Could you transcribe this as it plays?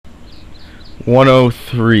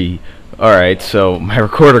103. Alright, so my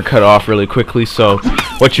recorder cut off really quickly, so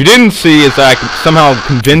what you didn't see is I somehow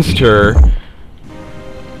convinced her.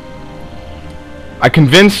 I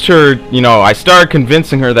started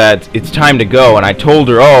convincing her that it's time to go, and I told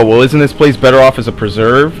her, oh, well, isn't this place better off as a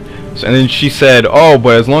preserve? So, and then she said, oh,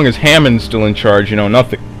 but as long as Hammond's still in charge,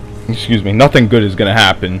 nothing good is gonna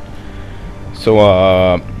happen.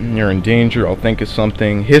 So, you're in danger, I'll think of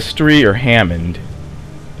something. History or Hammond?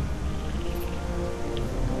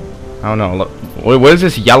 I don't know. What is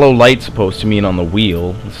this yellow light supposed to mean on the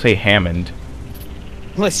wheel? Let's say Hammond.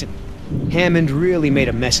 Listen, Hammond really made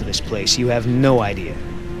a mess of this place. You have no idea.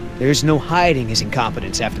 There's no hiding his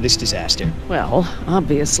incompetence after this disaster. Well,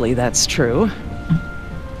 obviously that's true.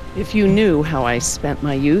 If you knew how I spent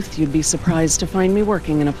my youth, you'd be surprised to find me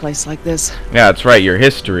working in a place like this. Yeah, that's right, your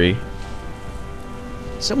history.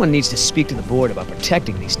 Someone needs to speak to the board about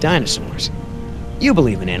protecting these dinosaurs. You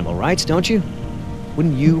believe in animal rights, don't you?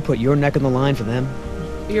 Wouldn't you put your neck on the line for them?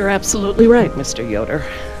 You're absolutely right, Mr. Yoder.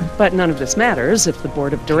 But none of this matters if the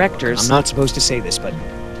board of directors... I'm not supposed to say this, but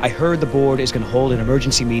I heard the board is going to hold an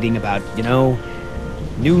emergency meeting about,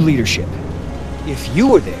 new leadership. If you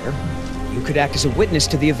were there, you could act as a witness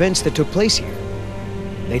to the events that took place here.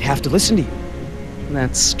 They'd have to listen to you.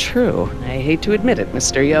 That's true. I hate to admit it,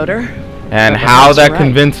 Mr. Yoder. And how that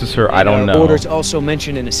convinces her, I don't know. Orders also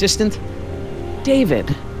mention an assistant?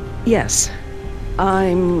 David. Yes.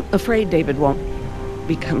 I'm afraid David won't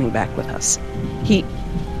be coming back with us. He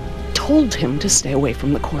told him to stay away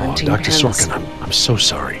from the quarantine Dr. pens. Sorkin, I'm so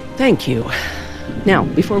sorry. Thank you. Now,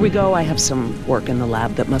 before we go, I have some work in the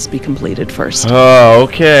lab that must be completed first. Oh,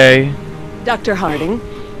 okay. Dr. Harding,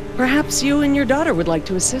 perhaps you and your daughter would like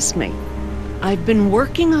to assist me. I've been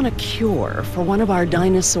working on a cure for one of our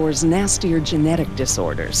dinosaurs' nastier genetic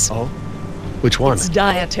disorders. Oh? Which one? It's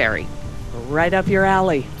dietary. Right up your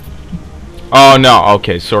alley. Oh, no.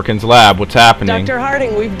 Okay, Sorkin's lab. What's happening? Dr.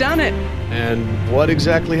 Harding, we've done it. And what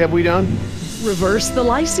exactly have we done? Reverse the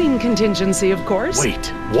lysine contingency, of course. Wait,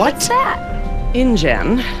 what? What's that?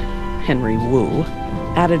 InGen, Henry Wu,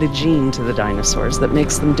 added a gene to the dinosaurs that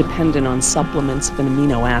makes them dependent on supplements of an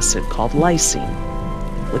amino acid called lysine.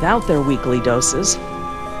 Without their weekly doses,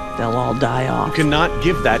 they'll all die off. You cannot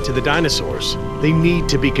give that to the dinosaurs. They need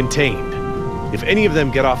to be contained. If any of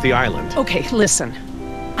them get off the island... Okay, listen.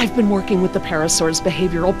 I've been working with the Parasaur's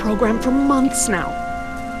behavioral program for months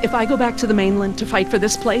now. If I go back to the mainland to fight for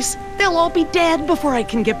this place, they'll all be dead before I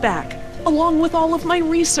can get back, along with all of my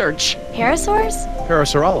research. Parasaurs?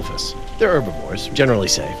 Parasaurolophus. They're herbivores, generally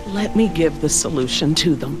safe. Let me give the solution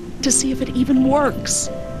to them, to see if it even works.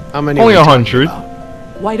 How many? Only 100.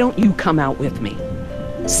 Why don't you come out with me?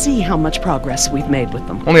 See how much progress we've made with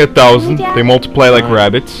them. Only 1,000. Yeah. They multiply like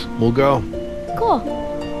rabbits. We'll go. Cool.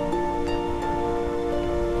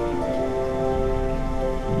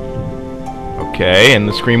 Okay, and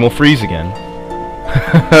the screen will freeze again.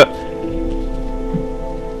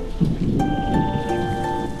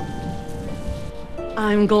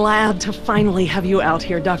 I'm glad to finally have you out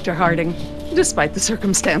here, Dr. Harding, despite the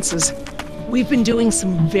circumstances. We've been doing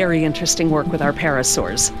some very interesting work with our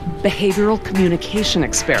parasaurs. Behavioral communication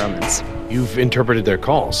experiments. You've interpreted their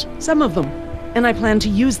calls. Some of them. And I plan to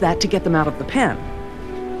use that to get them out of the pen.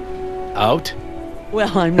 Out?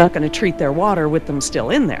 Well, I'm not going to treat their water with them still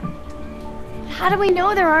in there. How do we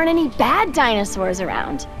know there aren't any bad dinosaurs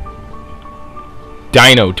around?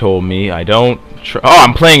 Dino told me. I don't... Oh,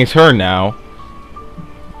 I'm playing as her now.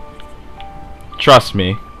 Trust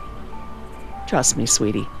me. Trust me,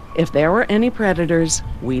 sweetie. If there were any predators,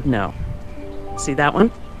 we'd know. See that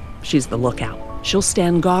one? She's the lookout. She'll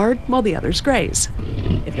stand guard while the others graze.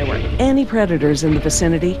 If there were any predators in the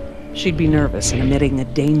vicinity, she'd be nervous and emitting a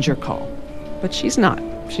danger call. But she's not.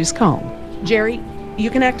 She's calm. Jerry, you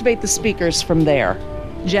can activate the speakers from there.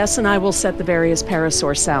 Jess and I will set the various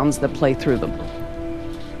parasaur sounds that play through them.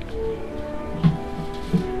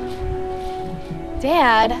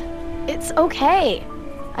 Dad, it's okay.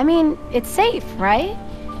 I mean, it's safe, right?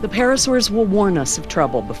 The parasaurs will warn us of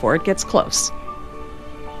trouble before it gets close.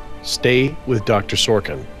 Stay with Dr.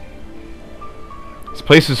 Sorkin. This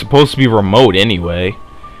place is supposed to be remote anyway.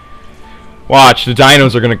 Watch, the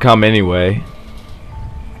dinos are gonna come anyway.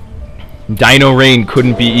 Dino rain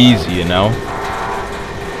couldn't be easy, you know?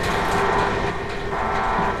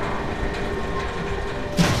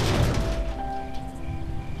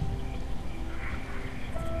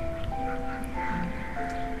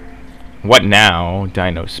 What now?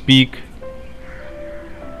 Dino speak.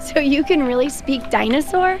 So you can really speak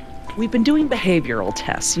dinosaur? We've been doing behavioral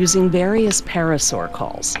tests using various parasaur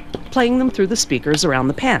calls, playing them through the speakers around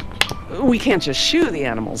the pen. We can't just shoo the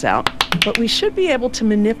animals out. but we should be able to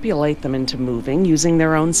manipulate them into moving using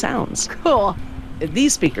their own sounds. Cool.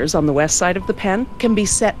 These speakers on the west side of the pen can be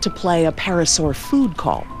set to play a parasaur food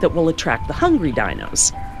call that will attract the hungry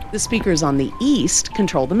dinos. The speakers on the east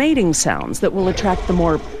control the mating sounds that will attract the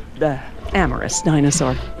more, amorous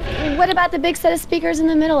dinosaur. What about the big set of speakers in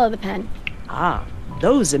the middle of the pen? Ah,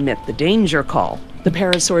 those emit the danger call. The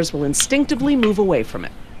parasaurs will instinctively move away from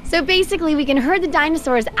it. So basically, we can herd the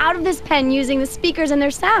dinosaurs out of this pen using the speakers and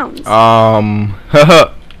their sounds.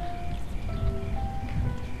 Haha.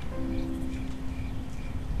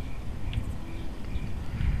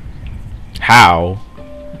 How?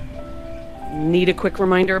 Need a quick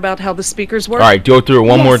reminder about how the speakers work? Alright, go through it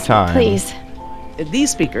one more Yes, time. Please.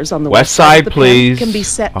 These speakers on the West west side side of the plays pen can be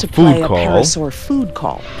set a to food play call. a parasaur food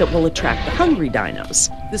call that will attract the hungry dinos.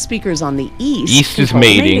 The speakers on the east East is control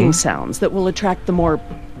the mating. sounds that will attract the more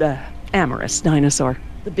amorous dinosaur.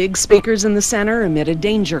 The big speakers in the center emit a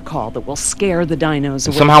danger call that will scare the dinos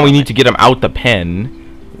away. Somehow we from need it. to get them out the pen.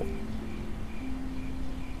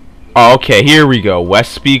 Oh, okay, here we go.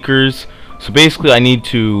 West speakers. So basically I need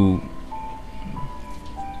to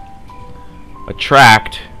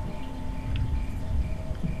attract.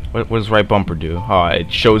 What does right bumper do? Oh,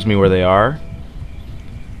 it shows me where they are.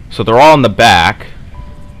 So they're all in the back.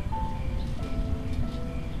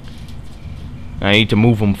 I need to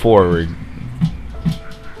move them forward.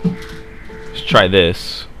 Let's try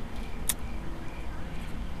this.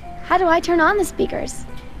 How do I turn on the speakers?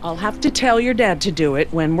 I'll have to tell your dad to do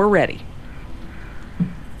it when we're ready.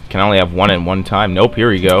 Can only have one at one time. Nope, here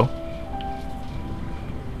we go.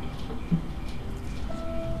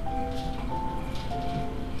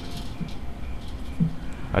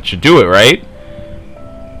 That should do it, right?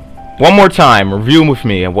 One more time. Review them with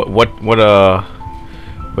me. What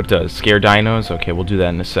does scare dinos? Okay, we'll do that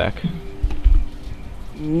in a sec.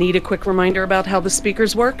 Need a quick reminder about how the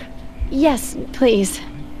speakers work? Yes, please.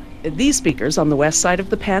 These speakers on the west side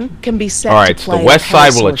of the pen can be set Alright, to so the play west a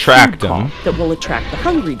side will parasaur attract food call them. that will attract the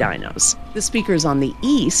hungry dinos. The speakers on the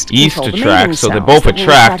east East control the attracts, mating so they sounds both that will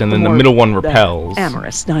attract, and then the more, middle one repels.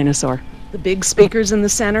 Amorous dinosaur. The big speakers in the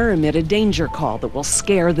center emit a danger call that will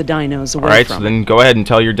scare the dinos away Alright, so from then go ahead and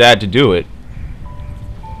tell your dad to do it.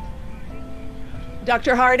 it.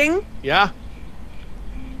 Dr. Harding? Yeah?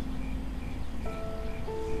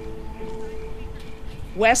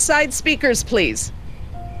 West side speakers, please.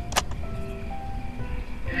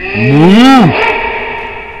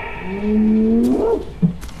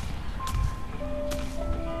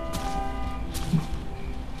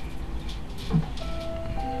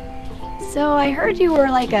 So I heard you were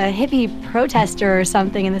like a hippie protester or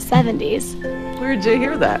something in the 70s. Where'd you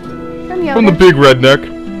hear that? From Yoda. From the big redneck.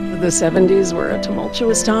 The 70s were a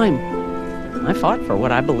tumultuous time. I fought for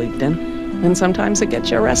what I believed in, and sometimes it gets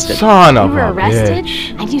you arrested. Son You of were a arrested?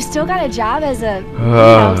 bitch. And you still got a job as a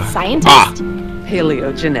scientist?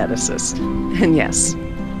 Paleogeneticist. And yes,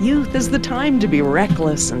 youth is the time to be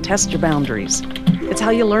reckless and test your boundaries. It's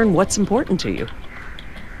how you learn what's important to you.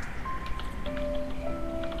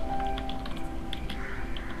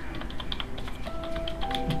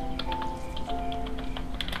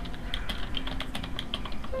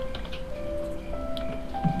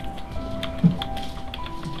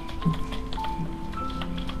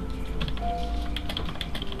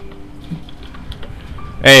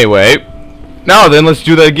 Anyway, now then, let's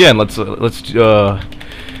do that again. Let's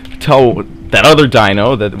tell that other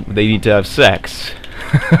dino that they need to have sex.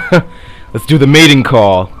 Let's do the mating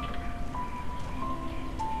call.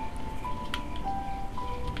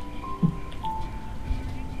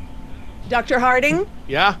 Dr. Harding?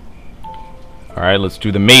 Yeah? Alright, let's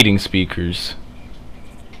do the mating speakers.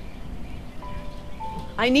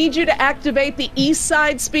 I need you to activate the east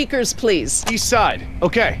side speakers, please. East side.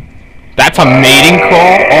 Okay. That's a mating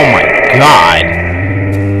call? Oh my god.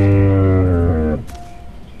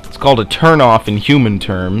 It's called a turn-off in human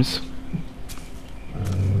terms.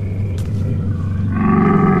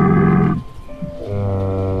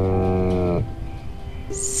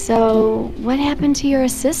 So, what happened to your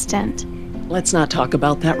assistant? Let's not talk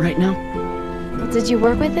about that right now. Did you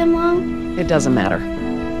work with him long? It doesn't matter.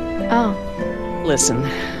 Oh, Listen,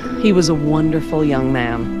 he was a wonderful young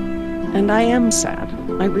man. And I am sad.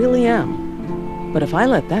 I really am. But if I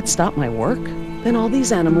let that stop my work, then all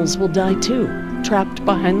these animals will die too, trapped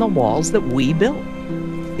behind the walls that we built.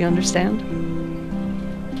 You understand?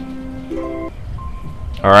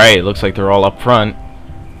 Alright, it looks like they're all up front.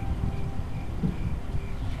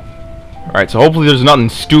 Alright, so hopefully there's nothing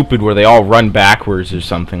stupid where they all run backwards or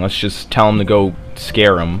something. Let's just tell them to go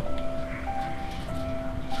scare them.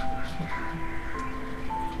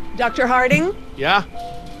 Dr. Harding? Yeah?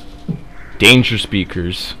 Danger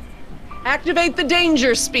speakers. Activate the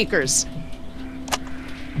danger speakers.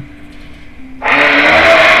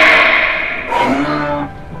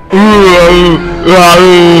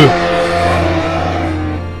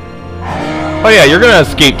 Oh yeah, you're gonna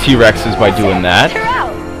escape T-Rexes by doing that. You're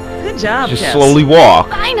out. Good job, Just Jess. slowly walk.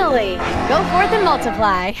 Finally. Go forth and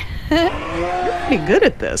multiply. You're pretty good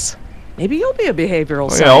at this. Maybe you'll be a behavioral Oh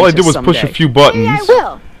scientist yeah, all I did was push a someday. few Maybe buttons. I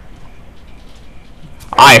will.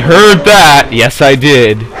 I heard that. Yes, I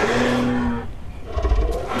did.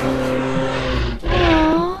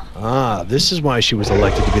 Ah, this is why she was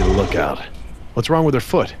elected to be the lookout. What's wrong with her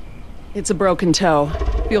foot? It's a broken toe.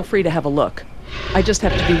 Feel free to have a look. I just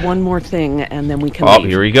have to do one more thing, and then we can Oh, leave.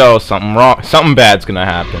 here we go. Something wrong. Something bad's gonna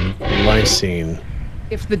happen. Lysine.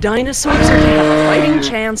 If the dinosaurs are to have a fighting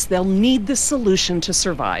chance, they'll need this solution to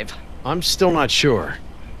survive. I'm still not sure.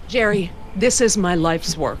 Jerry, this is my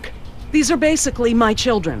life's work. These are basically my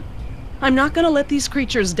children. I'm not going to let these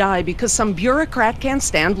creatures die because some bureaucrat can't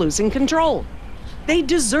stand losing control. They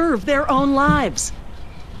deserve their own lives.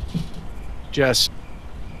 Jess.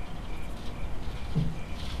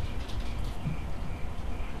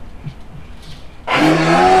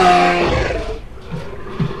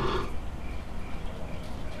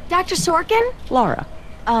 Dr. Sorkin? Laura,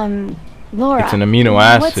 Laura. It's an amino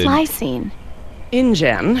What's acid. lysine?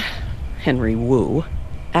 InGen, Henry Wu,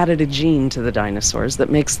 added a gene to the dinosaurs that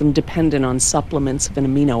makes them dependent on supplements of an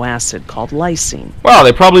amino acid called lysine. Wow,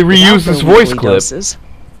 they probably Without reused their this voice weekly clip. doses,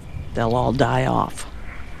 they'll all die off.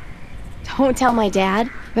 Don't tell my dad,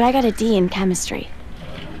 but I got a D in chemistry.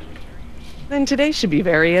 Then today should be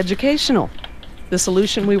very educational. The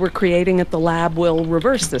solution we were creating at the lab will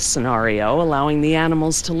reverse this scenario, allowing the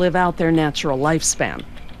animals to live out their natural lifespan.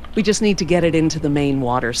 We just need to get it into the main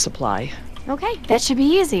water supply. Okay, that should be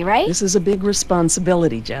easy, right? This is a big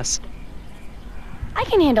responsibility, Jess. I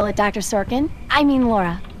can handle it, Dr. Sorkin. I mean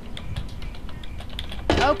Laura.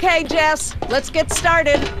 Okay, Jess, let's get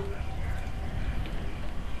started.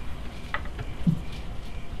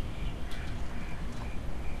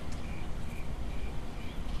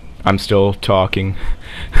 I'm still talking.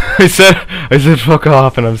 I said fuck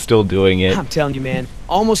off, and I'm still doing it. I'm telling you, man.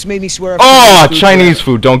 Almost made me swear. Oh, Chinese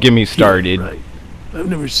food! Don't get me started. Right. I've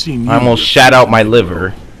never seen you I almost shat out my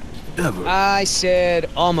liver. ever. I said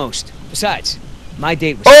almost. Besides, my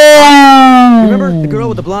date was. Oh! Remember the girl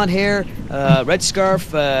with the blonde hair, red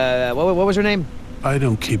scarf? What was her name? I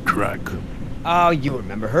don't keep track. Oh, you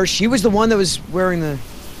remember her? She was the one that was wearing the.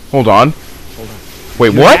 Hold on. Hold on.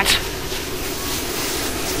 Wait, You what? back?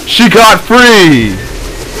 She got free!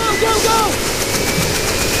 Go, go, go!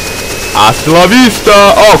 Hasta la vista!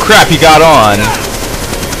 Oh crap, he got on.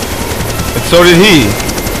 And so did he.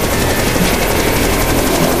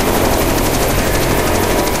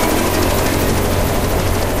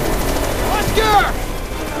 Oscar!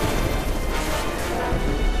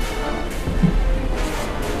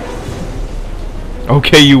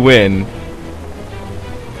 Okay, you win.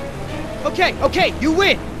 Okay, you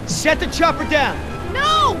win. Set the chopper down.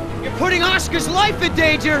 No! You're putting Oscar's life in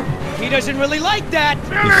danger. He doesn't really like that.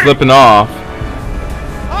 He's slipping off.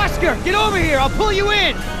 Oscar, get over here. I'll pull you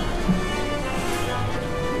in.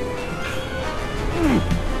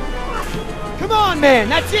 Come on, man.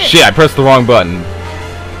 That's it. Shit, I pressed the wrong button.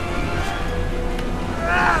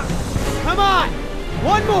 Come on.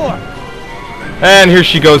 One more. And here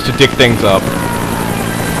she goes to dick things up.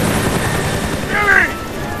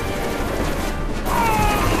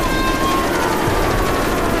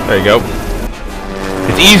 There you go.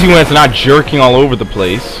 It's easy when it's not jerking all over the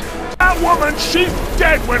place. That woman, she's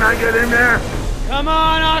dead when I get in there. Come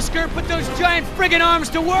on, Oscar. Put those giant friggin' arms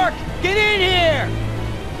to work. Get in here.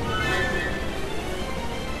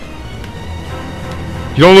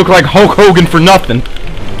 You don't look like Hulk Hogan for nothing.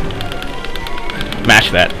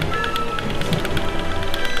 Mash that.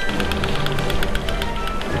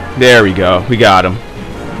 There we go. We got him.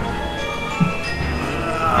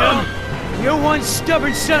 You're one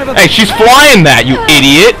stubborn son of a... Hey, she's flying that, you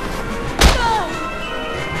idiot!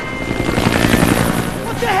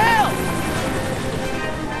 What the hell?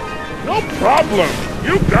 No problem.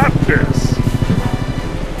 You got this.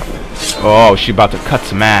 Oh, she about to cut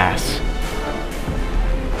some ass.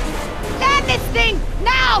 Land this thing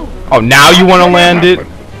now! Oh, now you want to land it?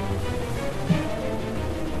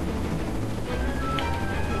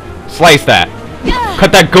 Slice that.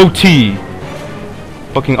 Cut that goatee.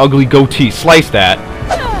 Fucking ugly goatee. Slice that.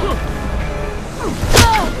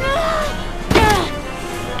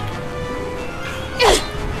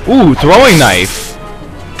 Ooh, throwing knife.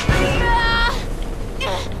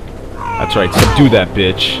 That's right, subdue that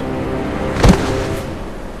bitch.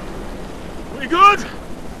 We good?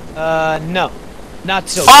 No. Not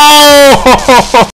so. Oh!